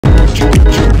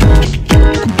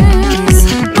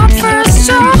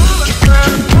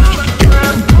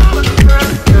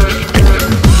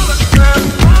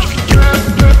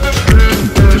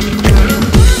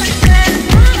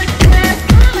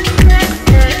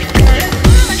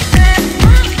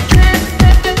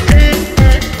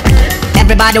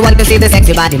Everybody want to see the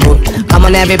sexy body move. Come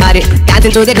on everybody,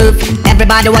 dancing to the groove.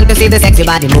 Everybody want to see the sexy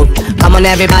body move. Come on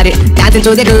everybody, dancing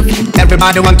to the groove.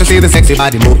 Everybody want to see the sexy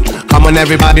body move. Come on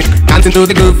everybody, dancing to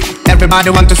the groove.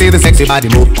 Everybody want to see the sexy body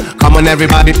move. Come on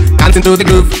everybody, dancing to the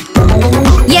groove.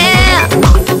 Yeah.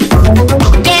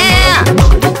 Yeah.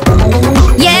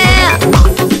 Yeah. Yeah.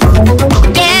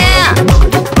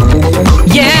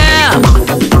 Yeah.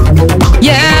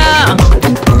 Yeah.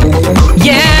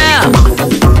 Yeah.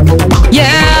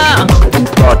 Yeah.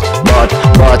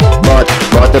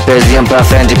 Bota o pezinho pra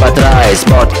frente e pra trás.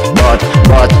 Bota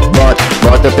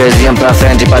o pezinho pra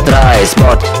frente e pra trás.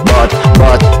 Bota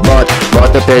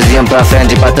o pezinho pra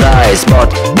frente e pra trás.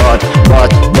 Bota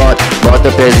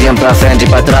o pezinho pra frente e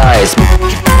pra trás. To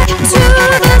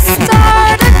the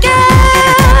start again.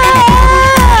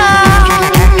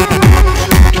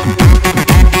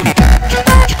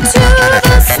 To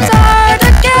the start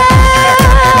again.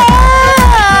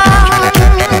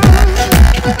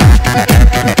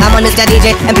 Come on, Mr.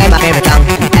 DJ, and play my favorite song.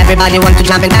 Everybody want to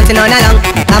jump and dancing all night long.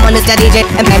 Come on, Mr. DJ,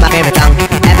 and play my favorite song.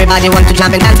 Everybody want to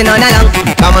jump and dancing all night long.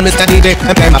 Come on, Mr. DJ,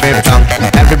 and play my favorite song.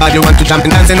 Everybody want to jump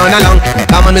and dancing all night long.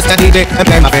 Come on, Mr. DJ, and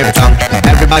play my favorite song.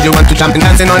 Everybody want to jump and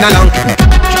dancing all night long.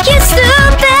 Used to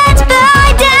bet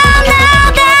by down,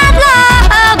 now that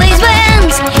love always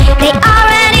wins. They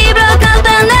already broke up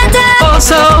and they're done.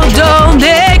 Also don't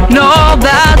ignore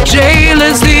that jail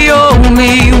is the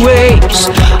only ways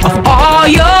of all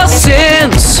your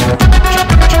sins.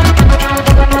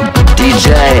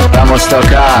 DJ, vamos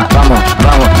tocar, vamos.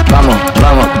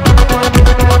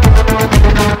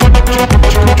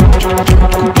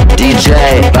 DJ,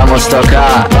 vamos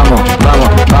tocar, vamos.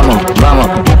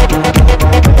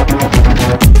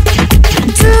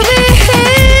 To be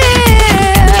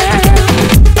here,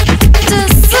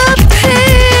 disappear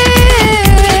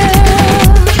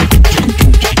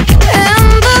in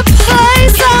the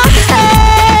place I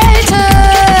hated.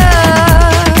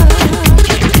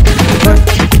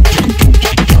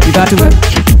 You got to work.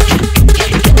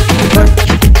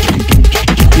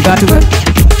 You got to work.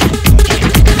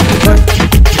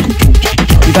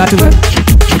 You got to work.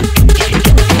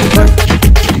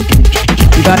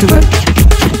 You got to work.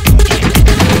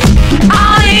 I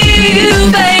need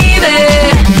you,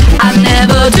 baby. I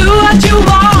never do what you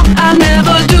want. I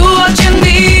never do what you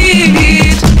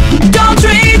need. Don't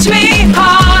treat me,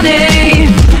 honey,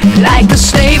 like a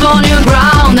slave on your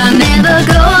ground. I never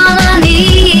go on my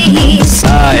knees.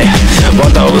 Ai,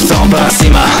 bota o som pra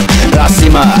cima,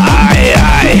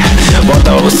 ai.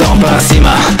 Bota o som pra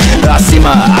cima,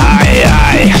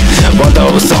 ai. Bota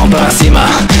o som pra cima,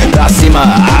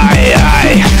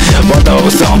 ai. Bota o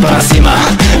som pra cima,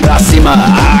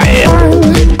 ai.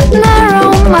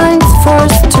 Narrow minds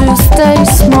forced to stay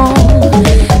small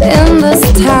in this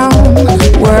town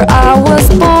where I was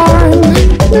born.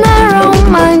 Narrow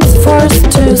minds forced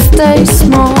to stay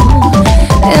small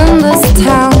in this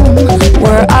town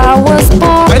where I was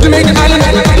born. Why to make an island?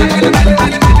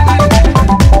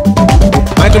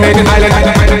 Why to make an island?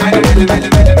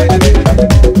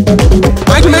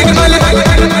 Why to make an island?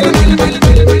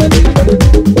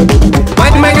 Why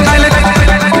to make an island?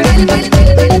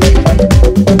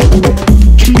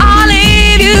 I'll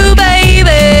leave you,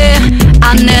 baby.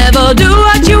 I never do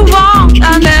what you want.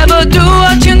 I never do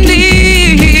what you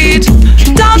need.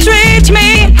 Don't treat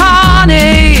me,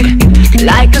 honey,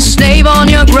 like a slave on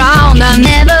your ground. I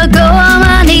never go on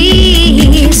my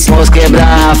knees. Vamos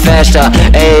quebrar a festa,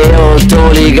 eu tô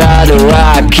ligado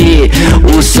aqui.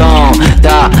 O som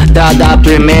da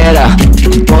primeira.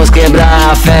 Vamos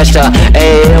quebrar a festa,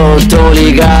 eu tô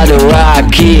ligado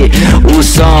aqui. O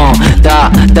som da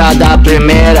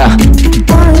primeira.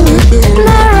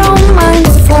 Narrow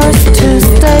minds forced to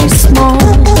stay small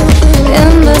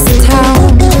in this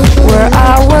town where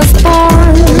I was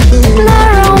born.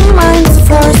 Narrow minds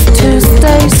forced to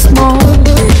stay small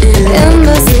in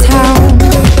this town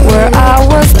where I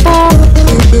was born.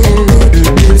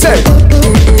 Say.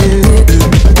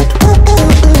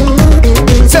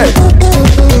 Say.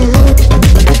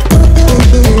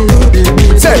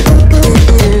 Say.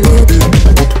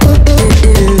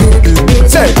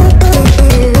 Say.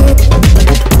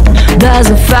 There's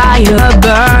a fire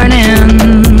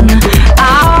burning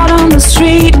out on the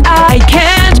street. I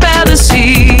can't bear the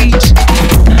seat.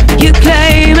 You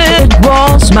claim it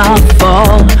was my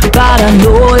fault, but I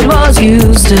know it was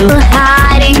you still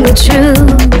hiding the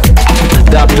truth.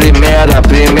 Da primeira,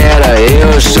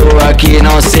 eu estou aqui,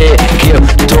 não sei o que eu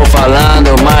tô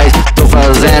falando, mas tô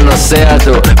fazendo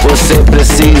certo. Você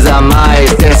precisa mais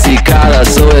desse cara,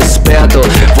 sou esperto.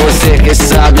 Você que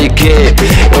sabe que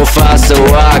eu faço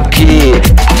aqui.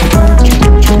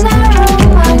 Narrow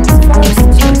minds forced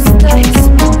to stay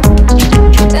small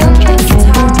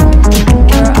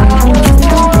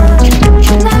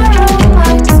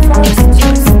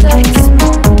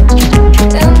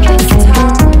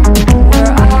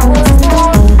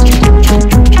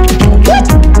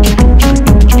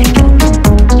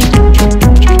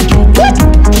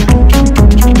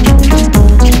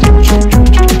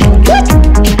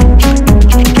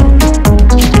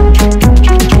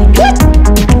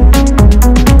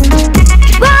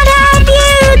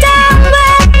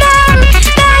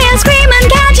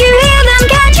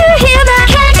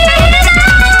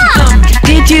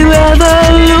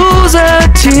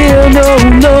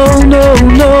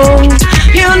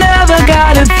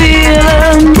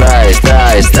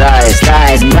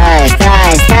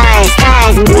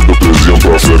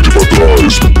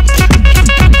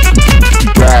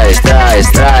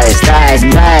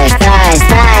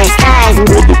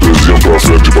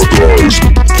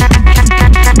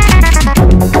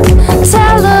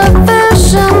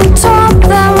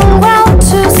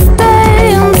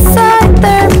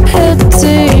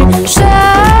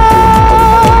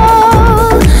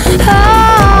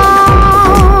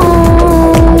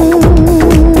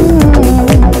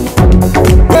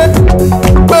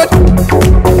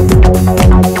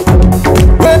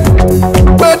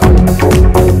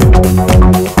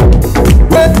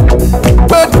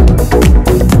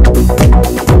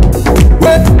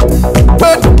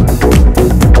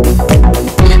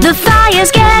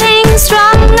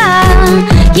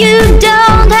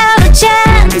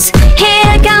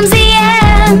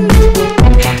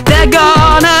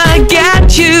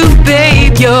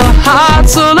your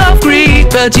heart's full of greed,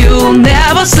 but you'll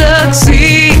never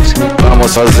succeed.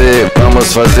 Vamos fazer,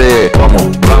 vamos,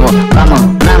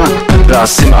 pra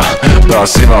cima, pra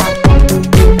cima.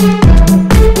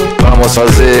 Vamos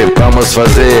fazer,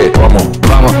 vamos,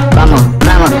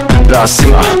 pra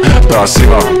cima, pra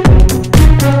cima.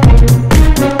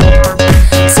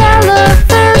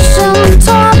 Television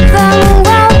taught them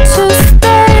well to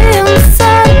stay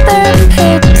inside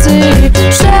their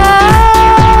pity shell.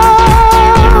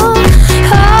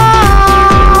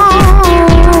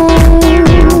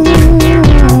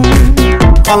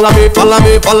 Follow me, follow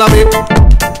me, follow me.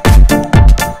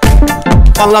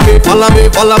 Follow me, follow me,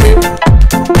 follow me.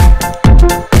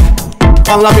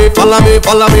 Follow me, follow me,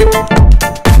 follow me.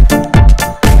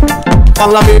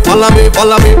 Follow me, follow me,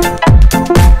 follow me.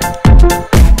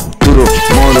 Todo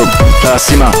mundo pra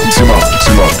cima, cima,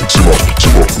 cima, cima,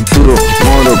 cima. Todo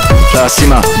mundo pra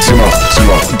cima, cima,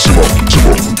 cima, cima,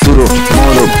 cima. Todo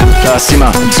mundo pra cima,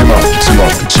 cima, cima,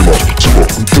 cima, cima.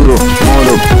 Todo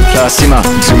mundo pra cima,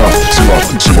 cima, cima,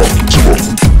 cima, cima.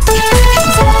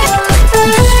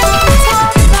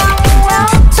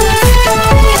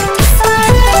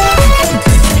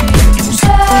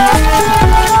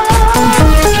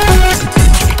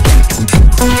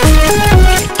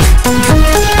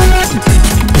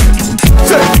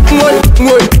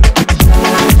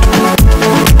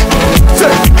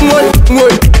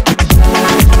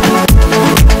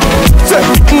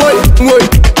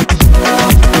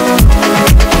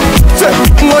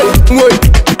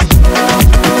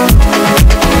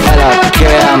 Ela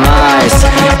quer mais,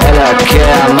 ela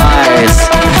quer mais,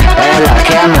 ela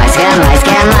quer mais, quer mais,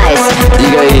 quer mais.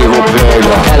 Diga aí, vou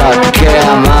pegar. Ela quer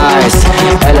mais,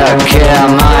 ela quer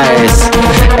mais,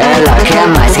 ela quer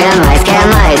mais, quer mais, quer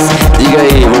mais. Diga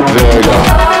aí, vou pegar.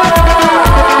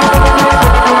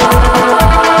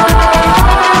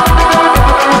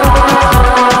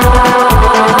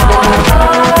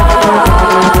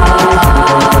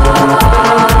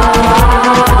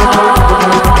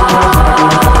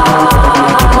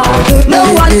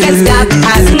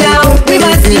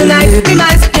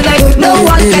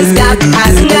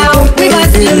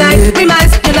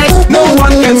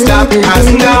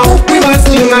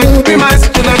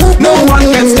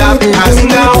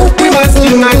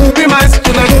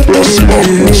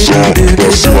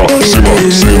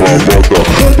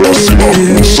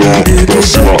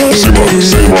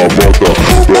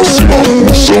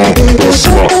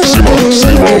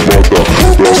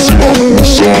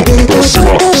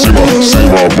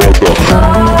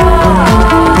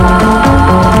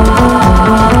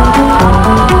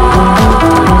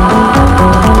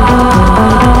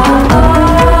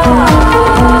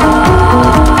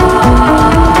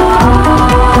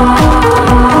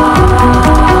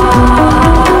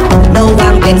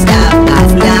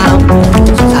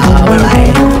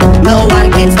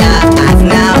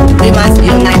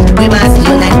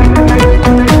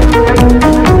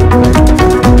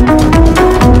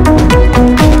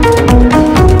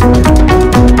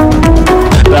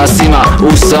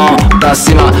 Pra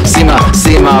cima, cima,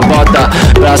 cima, bota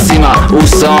pra cima, o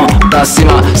som pra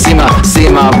cima, cima,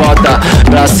 cima, bota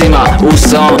pra cima, o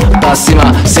som pra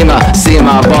cima, cima,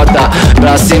 cima, bota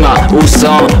pra cima, o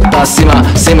som pra cima,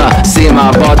 cima,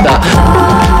 cima, bota.